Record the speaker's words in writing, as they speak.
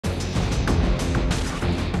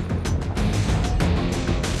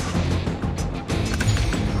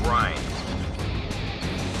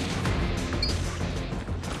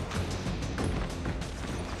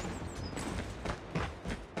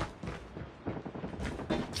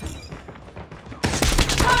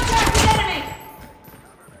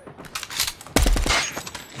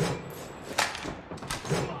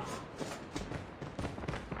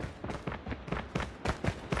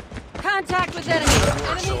Contact with enemy. Good work,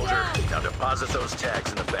 Enemy soldier. down. Now deposit those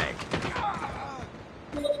tags in the bank.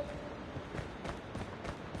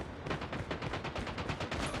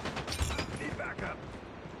 Need backup.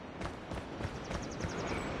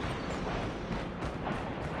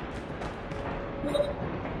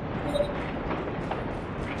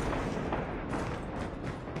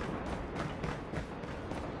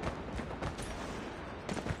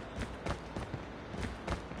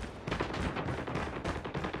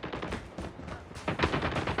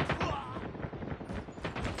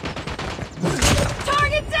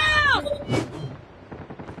 Target down!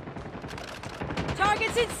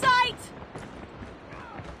 Target's in sight!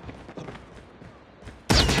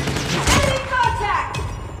 Enemy contact!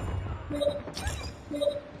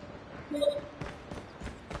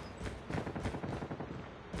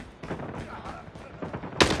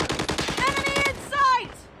 Enemy in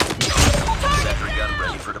sight! Target Sentry gun down!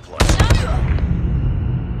 ready for deployment.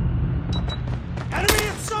 Enemy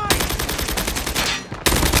in sight!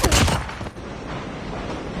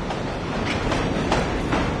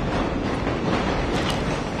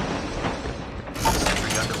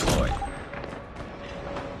 Sentry gun deployed.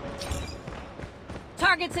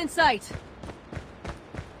 Target's in sight!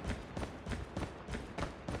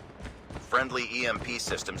 Friendly EMP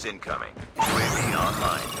systems incoming. UAV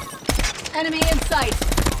online. Enemy in sight!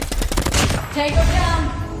 Tango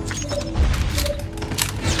down!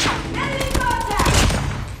 Enemy contact!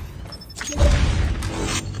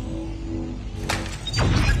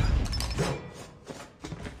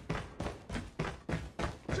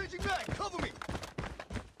 Changing back! Cover me!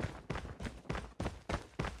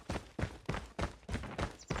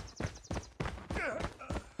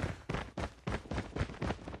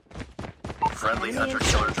 Friendly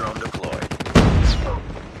hunter-killer drone deployed.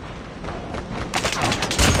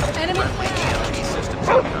 Enemy Friendly down! EMP systems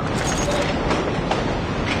incoming.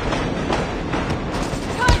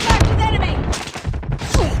 Contact with enemy!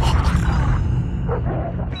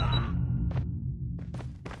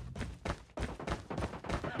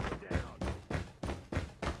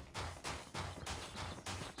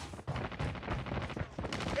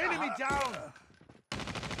 Enemy down!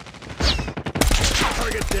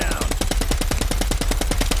 Target down.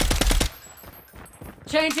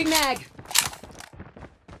 Changing mag.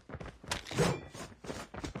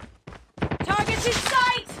 Target's in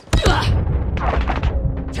sight!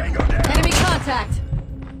 Tango down. Enemy contact!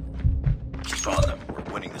 Keep on them.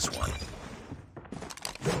 We're winning this one.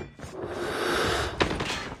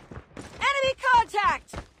 Enemy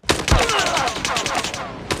contact!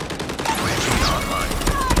 UAV online.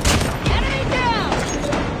 Enemy down!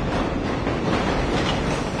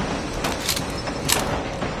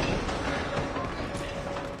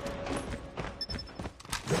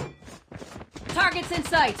 Target's in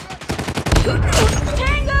sight!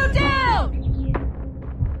 Tango down!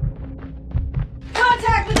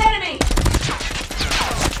 Contact with enemy!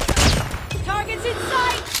 Target's in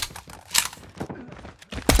sight!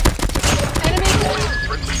 Enemy!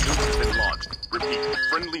 Friendly nuke has been launched. Repeat,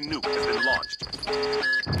 friendly nuke has been launched.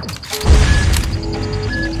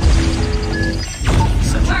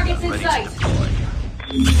 Sentry Targets gun in ready sight. to deploy.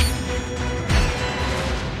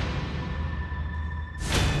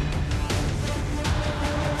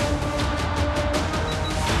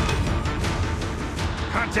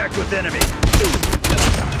 Contact with enemy.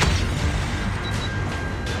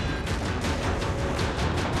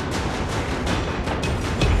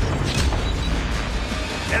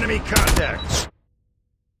 Enemy contact.